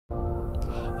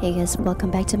Hey guys,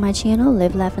 welcome back to my channel,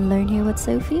 Live, Laugh, and Learn here with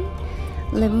Sophie.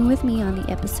 Living with me on the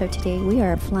episode today, we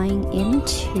are flying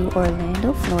into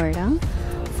Orlando, Florida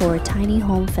for Tiny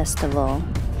Home Festival.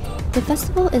 The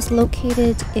festival is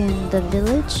located in the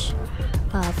Village,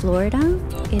 Florida.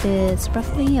 It is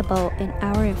roughly about an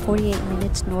hour and 48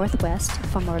 minutes northwest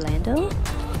from Orlando.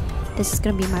 This is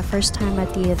going to be my first time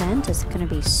at the event. It's going to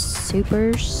be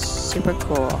super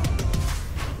cool.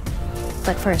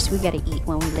 But first, we gotta eat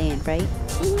when we land, right?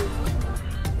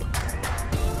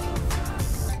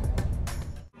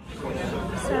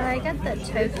 So I got the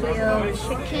Tokyo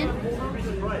chicken,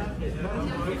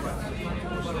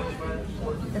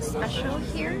 the special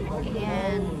here,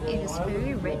 and it is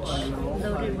very rich,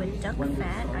 loaded with duck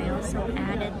fat. I also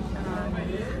added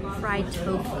fried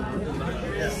tofu.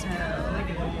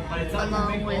 So,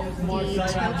 along with the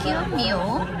Tokyo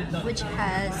meal, which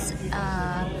has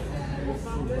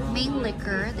main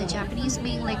liquor, the Japanese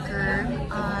main liquor,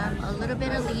 a little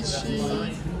bit of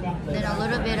lychee, then a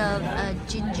little bit of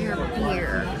ginger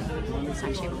beer. It's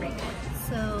actually pretty good.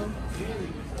 So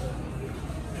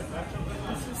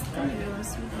this is the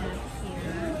meals we have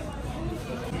here.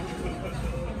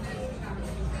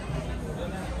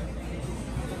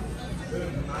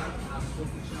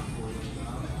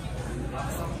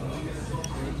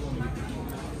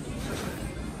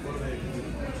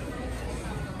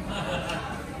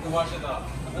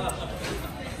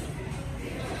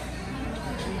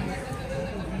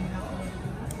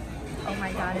 Oh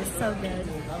my god, it's so good.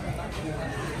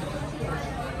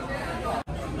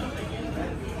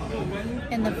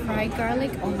 And the fried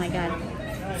garlic, oh my god.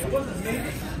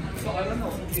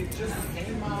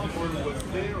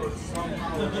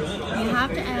 You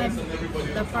have to add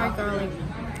the fried garlic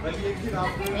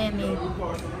and meat.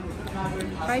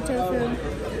 Fried tofu.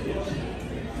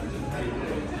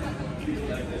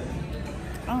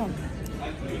 Oh.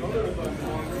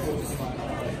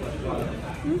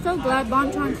 I'm so glad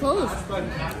Bonchon closed.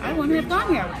 I wouldn't have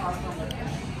gone here.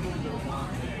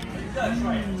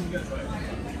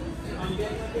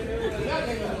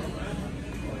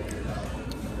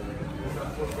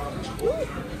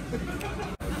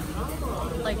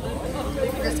 Like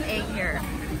this egg here.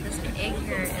 This egg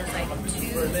here is like to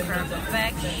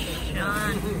perfection.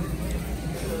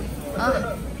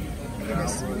 Oh, look at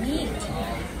this meat.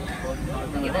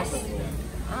 Look at this.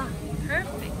 Oh,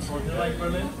 perfect.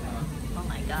 Oh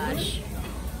my gosh.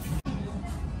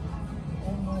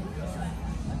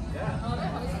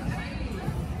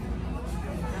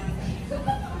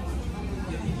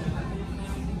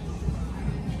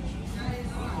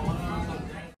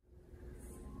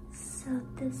 So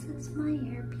this is my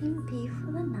Airbnb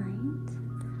for the night.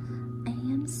 I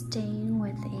am staying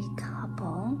with a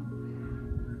couple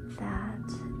that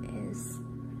is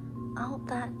out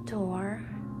that door.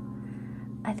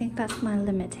 I think that's my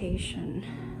limitation.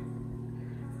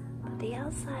 But the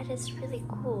outside is really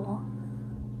cool.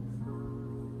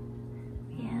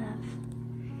 We have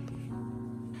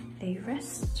a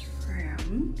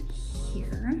restroom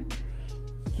here,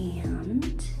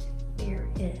 and there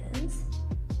is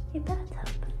a bathtub.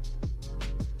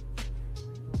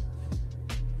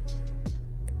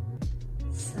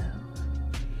 So,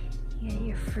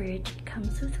 your fridge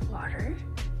comes with water.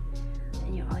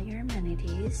 All your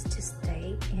amenities to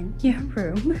stay in your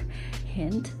room.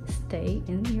 Hint, stay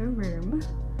in your room.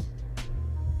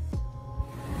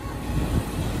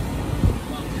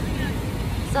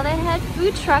 So they had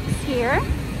food trucks here,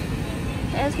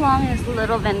 as long as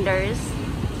little vendors.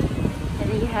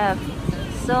 And you have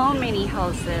so many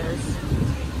houses.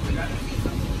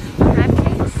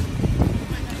 Pancakes.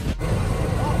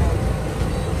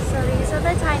 So these are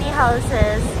the tiny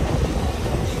houses.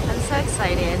 I'm so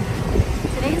excited.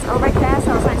 Today's overcast,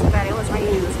 so it's not too bad. It was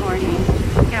raining this morning.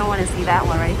 You don't want to see that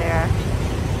one right there.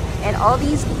 And all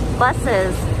these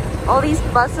buses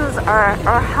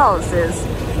are houses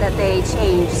that they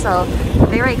changed. So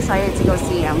very excited to go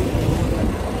see them.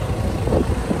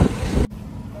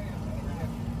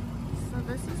 So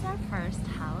this is our first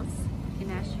house. You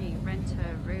can actually rent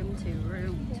a room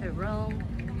to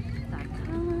roam.com.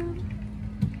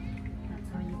 That's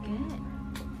all you get.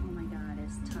 Oh my god,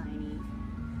 it's tiny.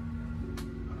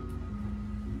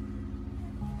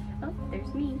 Oh,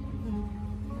 there's me.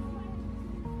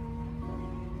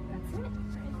 That's it.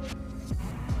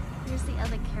 Here's the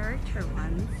other character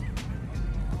ones.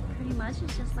 Pretty much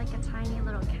it's just like a tiny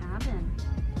little cabin.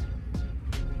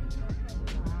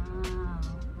 Wow.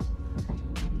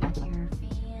 Your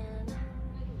fan.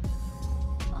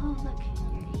 Oh, look,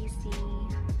 your AC.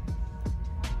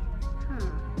 Huh.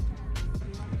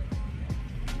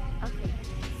 Okay,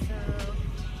 so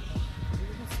you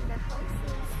can see the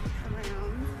houses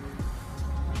around.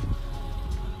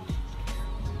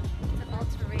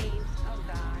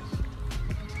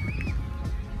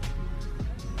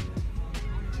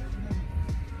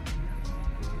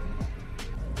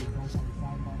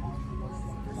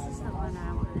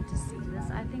 wanted to see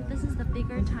this. I think this is the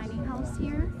bigger tiny house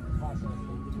here.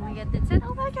 We get the tent.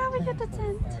 Oh my god, we get the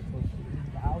tent.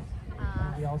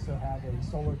 We also have a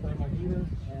solar thermal heater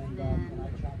and I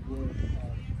chopped wood.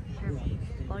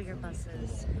 All your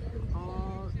buses.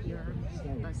 All your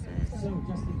buses. So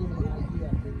just to give you an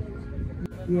idea.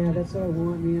 Yeah, that's what I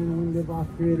want, man. I want to live off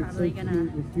grid. It's so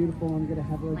cute. It's beautiful. I'm gonna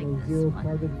have like a zero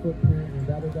carbon footprint and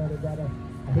da da da da da.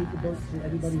 I hate to burst through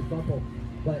everybody's bubble,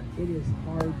 but it is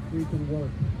hard freaking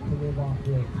work to live off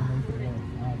grid to make it work.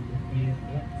 If you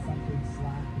let something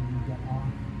slack and you get off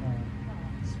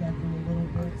schedule a little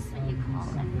bit, you call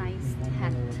a nice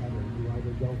tent. You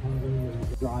either go hungry or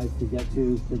drive to get to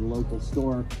the local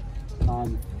store.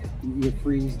 You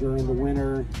freeze during the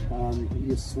winter.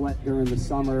 You sweat during the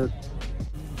summer.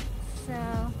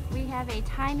 So we have a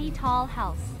tiny tall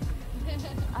house. That's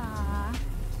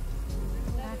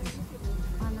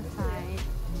on the side.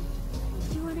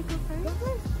 Do you want to go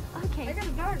first? Okay. I got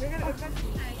a dog.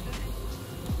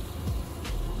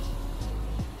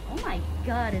 Oh my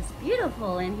god, it's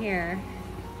beautiful in here.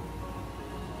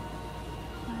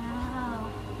 Wow.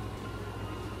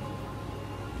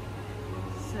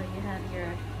 So you have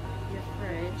your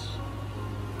fridge.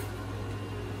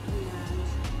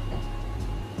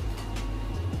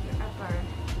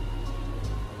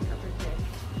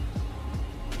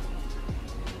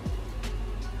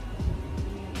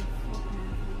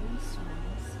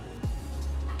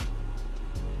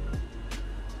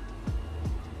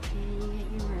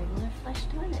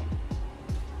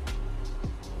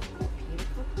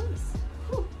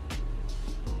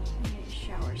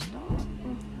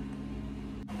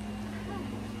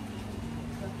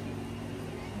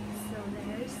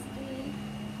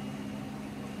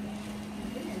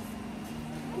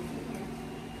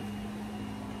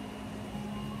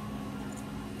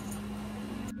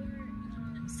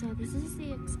 So this is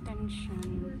the extension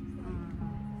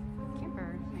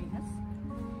camper, I guess.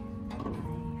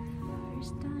 My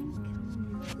first time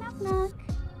coming in. Knock knock.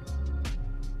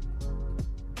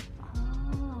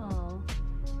 Oh,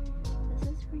 this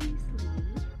is where you sleep.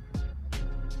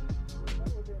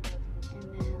 And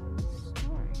then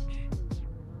storage.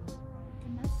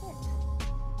 And that's it.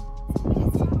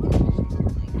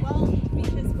 Well,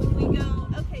 because when we go,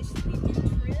 okay, should we do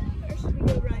trim or should we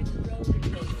go ride the roller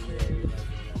coaster?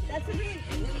 That's a really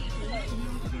easy question.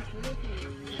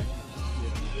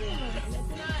 It's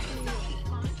not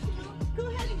functional. Go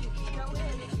ahead and go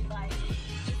in if you like.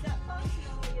 It's not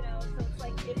functional, you know, so it's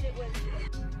like if it was.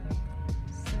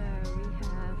 So we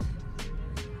have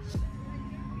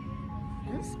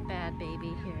this bad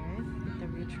baby here with the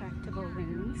retractable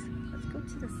wings. Let's go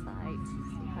to the side to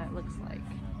see how it looks like.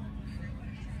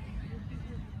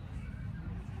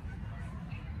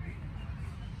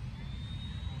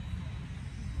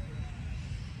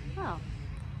 Oh.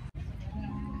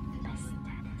 Best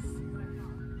status.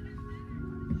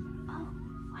 Oh,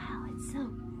 wow, it's so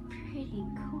pretty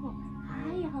cool.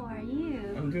 Hi, how are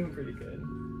you? I'm doing pretty good.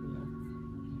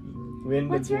 Yeah.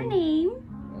 What's your name?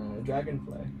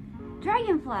 Dragonfly.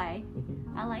 Dragonfly.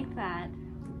 I like that.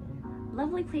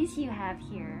 Lovely place you have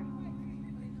here.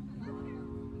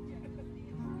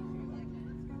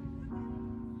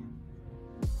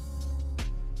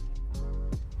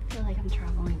 I feel like I'm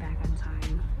traveling back on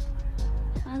time.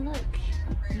 Oh look,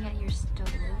 you got your stove,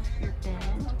 your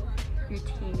bed, your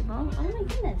table. Oh my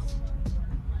goodness.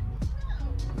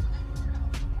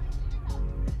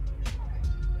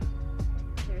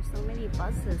 There's so many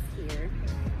buses here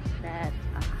that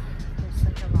there's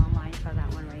such a long line for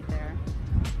that one right there.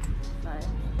 But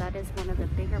that is one of the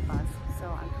bigger buses, so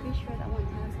I'm pretty sure that one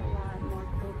has a lot more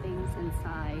cool things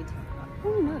inside. I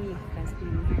don't know if you guys can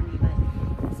even hear me, but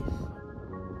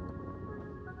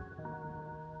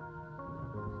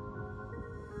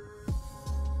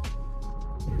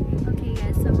okay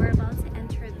guys, so we're about to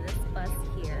enter this bus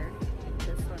here,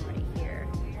 this one right here.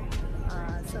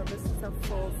 So this is a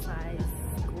full-size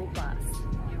school bus,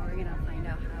 and we're gonna find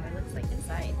out how it looks like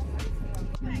inside.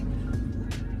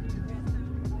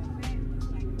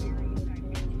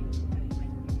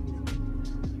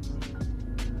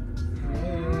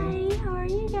 Hi, how are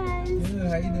you guys? Good,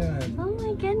 how you doing? Oh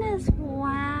my goodness,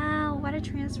 wow, what a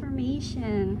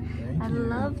transformation. I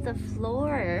love the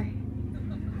floor.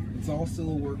 It's all still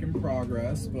a work in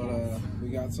progress, but we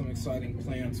got some exciting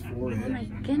plans for it. Oh my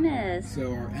goodness.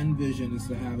 So our end vision is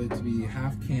to have it to be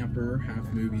half camper,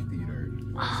 half movie theater.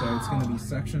 So it's going to be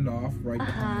sectioned off right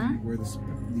behind where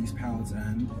these pallets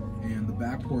end, and the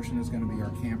back portion is going to be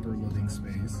our camper living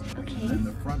space. Okay. And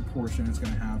the front portion is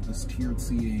going to have this tiered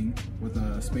seating with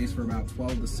a space for about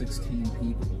 12 to 16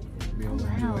 people to be able to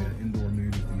enjoy an indoor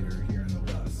movie theater here in the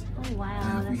bus. Oh Wow,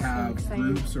 and if we that's so have exciting.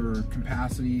 groups or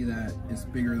capacity that is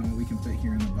bigger than what we can fit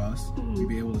here in the bus, we'd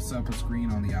be able to set up a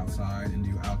screen on the outside and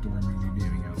do outdoor movie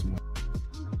viewing as well.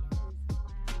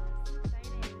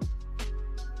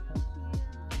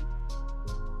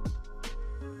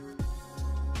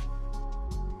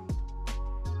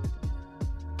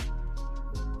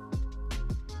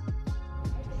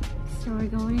 So we're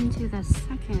going into the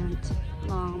second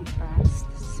long bus.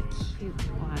 This is a cute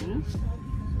one.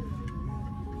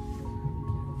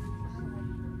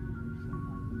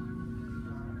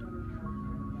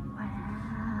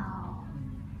 Wow.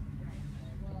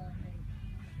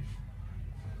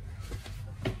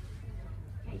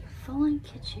 Okay, full-on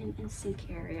kitchen and sink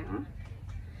area.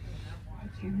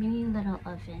 Like your mini little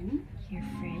oven, your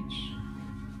fridge.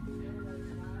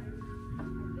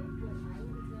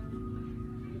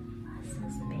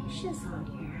 Spacious on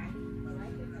here.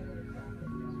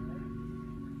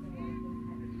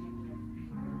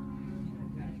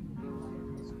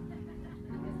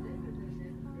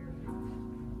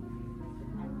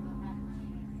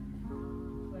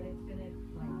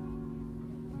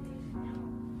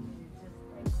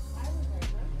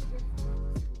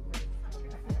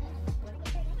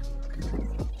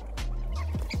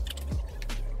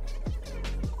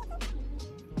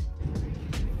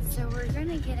 So we're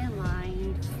gonna get in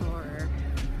line for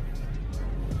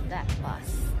that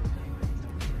bus.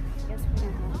 I guess we're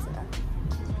gonna have to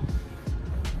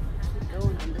keep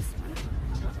going on this one.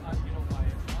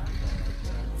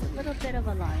 It's a little bit of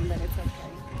a line, but it's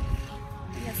okay.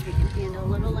 I guess we can handle a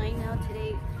little line now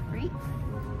today, right?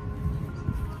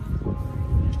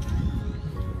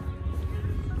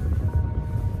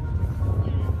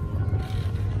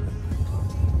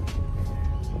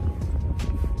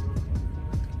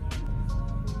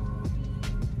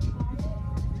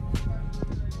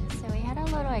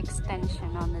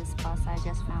 Extension on this bus, I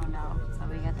just found out. So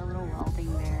we got the little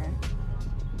welding there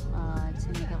to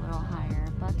make it a little higher.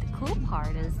 But the cool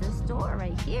part is this door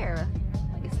right here.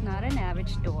 It's not an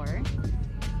average door.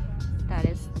 That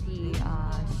is the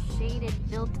shaded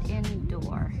built-in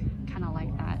door. Kind of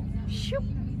like that. Shoop!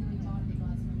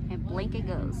 And blink it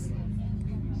goes.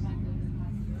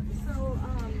 So,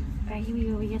 right here we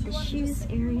go. We get the shoes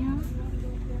area.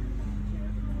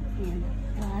 And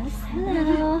bus.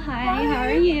 Hello. Hi. How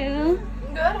are you?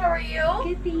 Good. How are you?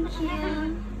 Good. Thank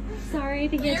you. Sorry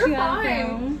to get You're you out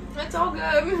fine. there. It's all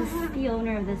good. This is the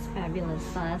owner of this fabulous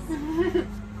bus.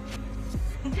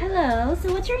 Hello.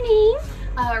 So what's your name?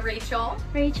 Rachel.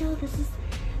 Rachel.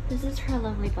 This is her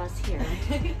lovely bus here.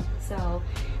 So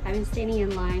I've been standing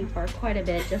in line for quite a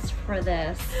bit just for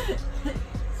this.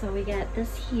 So we got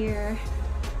this here.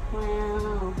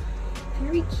 Wow.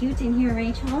 Very cute in here,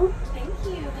 Rachel. Thank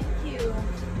you. Thank you.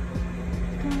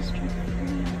 This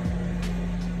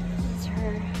is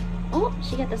her. Oh,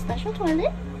 she got the special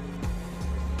toilet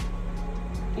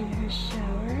in her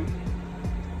shower.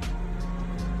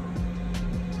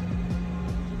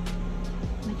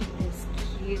 Look at this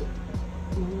cute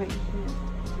one right here.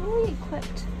 Fully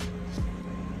equipped.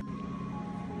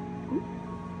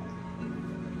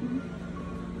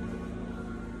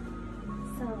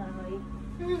 So lovely.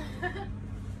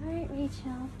 Alright,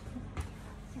 Rachel.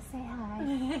 Just say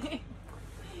hi.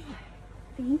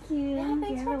 Thank you. Yeah, Do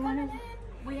thanks you for ever coming wanna- in.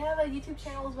 We have a YouTube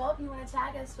channel as well. If you want to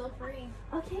tag us, feel free.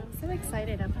 Okay. I'm so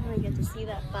excited. I finally get to see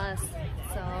that bus.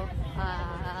 So,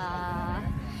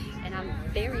 and I'm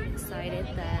very excited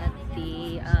that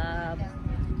that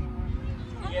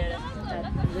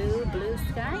blue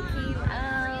sky came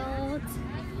out.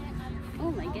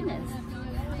 Oh my goodness.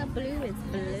 The blue is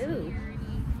blue.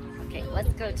 Okay,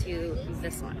 let's go to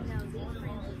this one.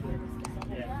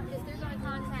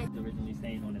 Originally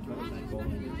staying on his motorcycle and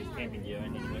we were just camping gear,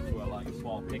 and then he went to a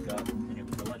small pickup and it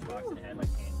was a lunchbox and it had like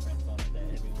handprints on it that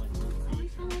everyone could see.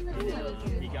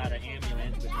 And he got an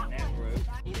ambulance within that group.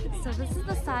 So this is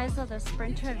the size of the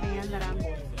Sprinter van that I'm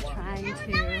trying to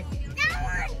get.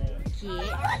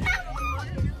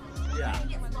 Yeah.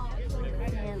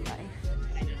 In life.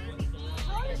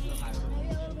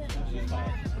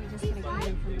 We're just gonna come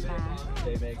in from the back.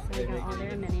 They make So we got all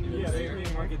their amenities. yeah, they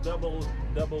make like a double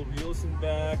wheels in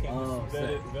back and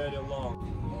it's very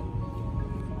long.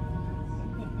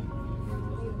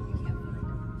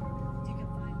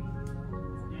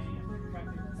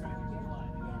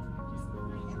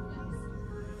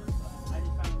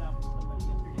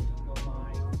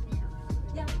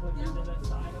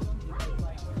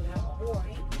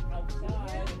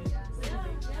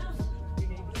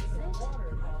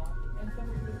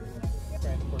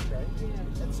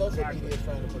 Social media is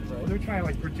trying to portray. They're trying to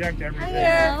like project everything.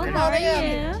 Hello, how are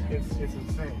you? It's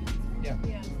insane. Yeah.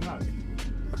 It's nuts.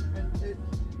 And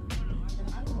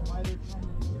I don't know why they're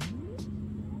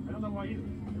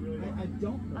I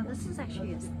don't. Oh, this is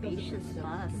actually a spacious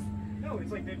bus. No,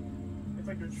 it's like they're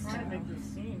trying to make this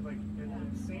seem like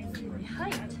it's insanely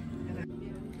Height.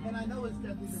 And I know it's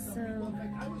definitely the So, some people. In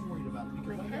fact, I was worried about it because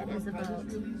my I head know is those about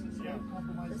releases don't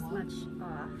compromise this on. much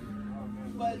off.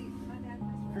 But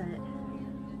But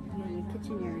yeah, the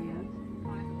kitchen area.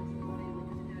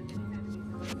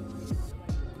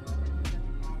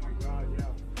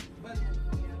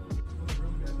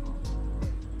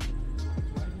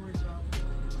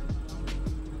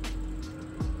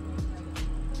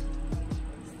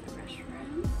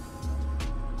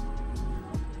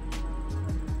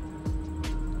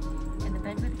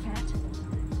 With the cat,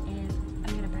 and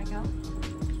I'm gonna back out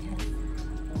because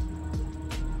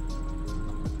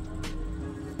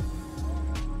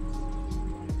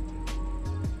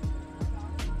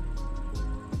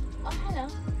oh, hello.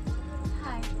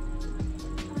 Hi.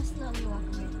 I'm gonna slowly walk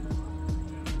away.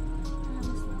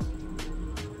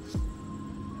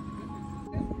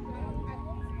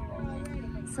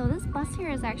 So this bus here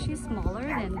is actually smaller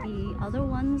than the other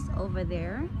ones over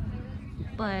there.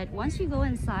 But once you go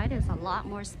inside, it's a lot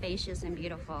more spacious and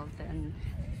beautiful than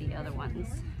the other ones.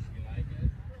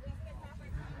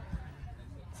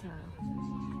 So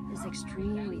it's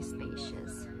extremely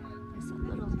spacious. There's a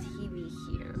little TV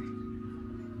here.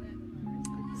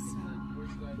 So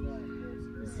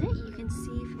this is it. You can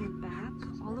see from the back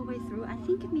all the way through. I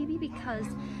think maybe because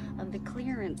of the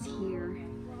clearance here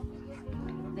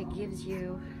that gives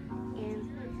you, and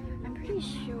I'm pretty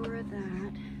sure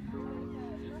that.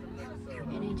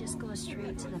 And it just goes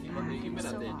straight to the back. It's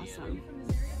so awesome.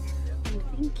 I'm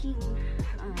thinking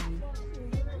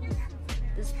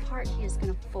this part here is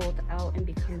gonna fold out and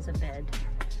becomes a bed.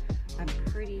 I'm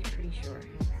pretty sure.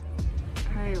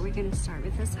 All right, we're gonna start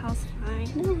with this house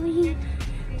finally.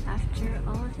 After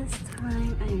all of this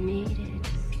time, I made it.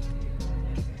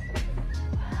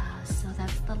 Wow, so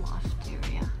that's the loft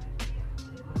area.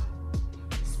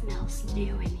 It smells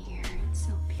new in here. It's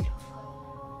so beautiful.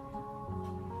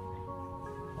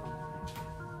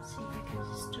 See if I can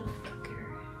just stove cooker.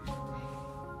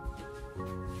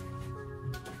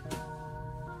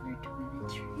 Your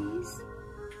toiletries.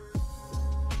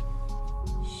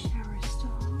 Shower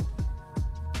stall.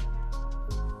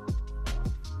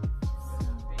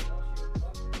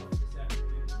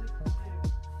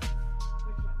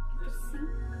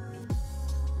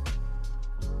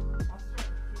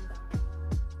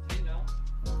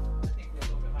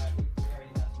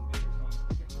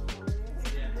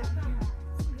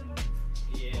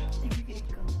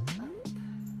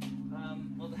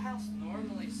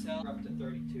 Up to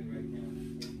 32 right now.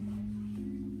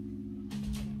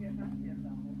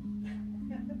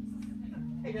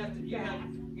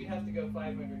 You'd have to go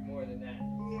 500 more than that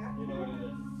in order to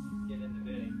get in the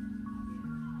bidding.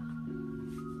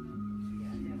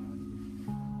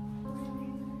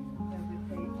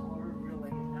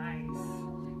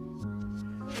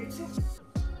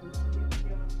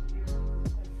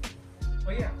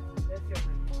 Oh yeah.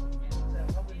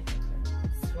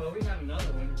 Well, we have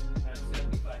another one at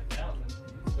 75,000.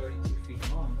 It's 32 feet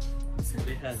long.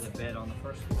 It has a bed on the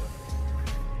first floor.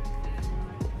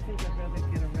 I think I'd rather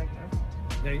get a regular.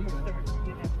 There you go.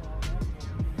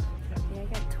 Okay, I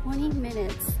got 20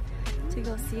 minutes to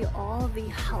go see all the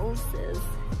houses.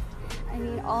 I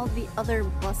mean, all the other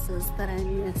buses that I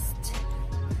missed,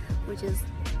 which is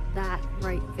that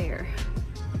right there.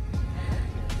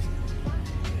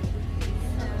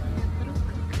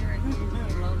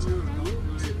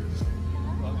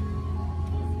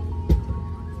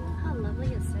 How lovely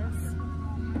is this?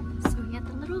 So we got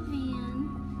the little van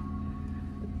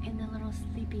and the little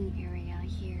sleeping area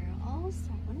here. Oh,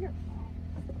 so wonderful.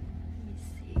 Let me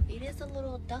see. It is a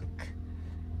little duck,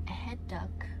 a head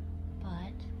duck,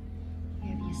 but you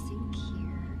have your sink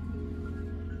here.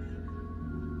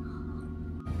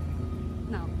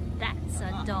 No, that's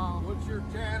a doll. What's your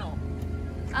channel?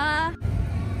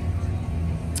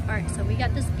 Alright, so we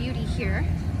got this beauty here.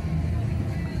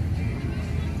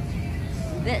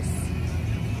 This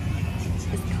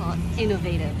is called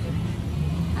Innovative.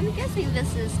 I'm guessing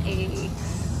this is a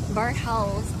bar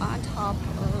house on top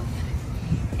of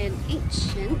an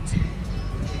ancient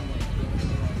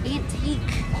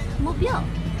antique mobile.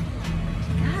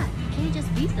 God, can't you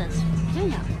just beat this?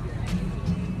 Can ya?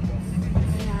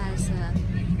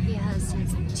 He has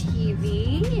his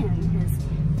TV and his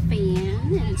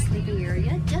fan and sleeping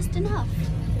area, just enough.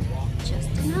 Just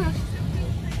enough.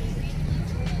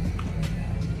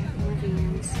 More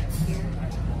vans here.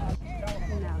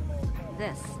 Now,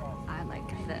 this, I like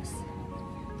this.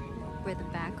 Where the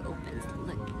back opens.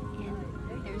 Look,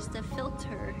 and there's the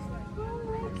filter. Oh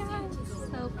my god,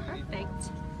 so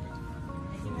perfect.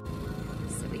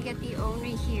 So we get the owner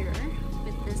here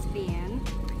with this van,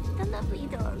 the lovely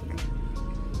dog.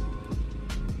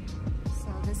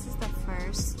 So this is the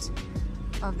first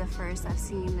of the first I've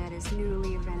seen that is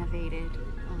newly renovated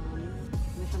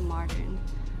with a margin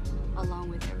along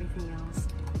with everything else.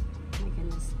 Oh my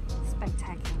goodness,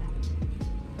 spectacular.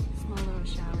 Small little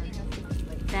shower.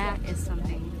 That is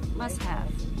something. Must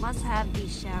have the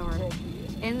shower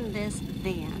in this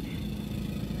van.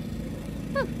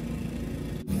 Whew.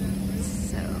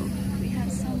 So we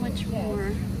have so much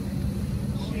more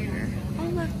here. Oh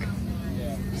look,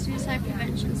 suicide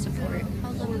prevention support.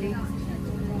 How lovely.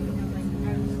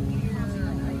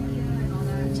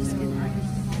 Just gonna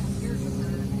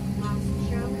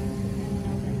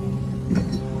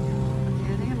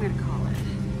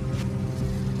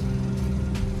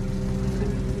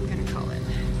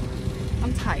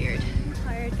I'm tired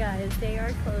guys. They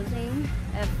are closing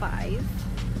at 5.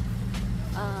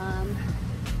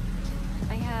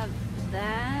 I have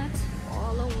that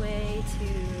all the way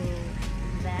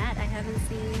to that I haven't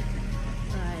seen,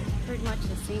 but pretty much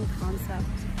the same concept,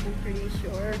 I'm pretty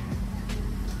sure.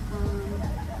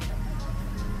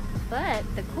 But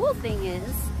the cool thing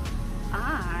is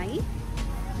I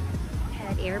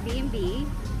had Airbnb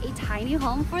a tiny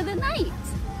home for the night.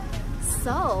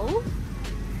 So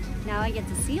now I get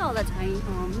to see all the tiny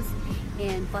homes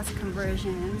and bus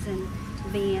conversions and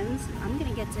vans. I'm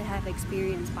gonna get to have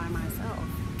experience by myself.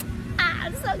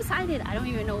 I'm so excited. I don't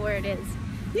even know where it is.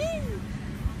 The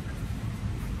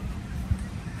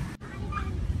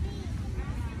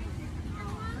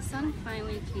sun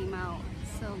finally came out.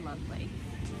 So lovely.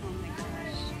 Oh my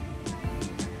gosh.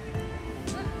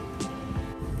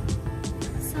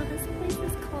 So this place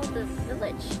is called The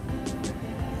Village.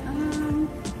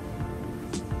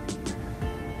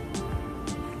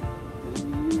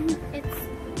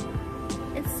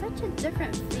 It's such a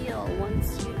different feel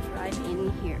once you drive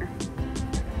in here.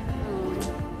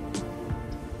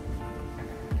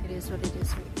 It is what it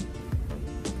is.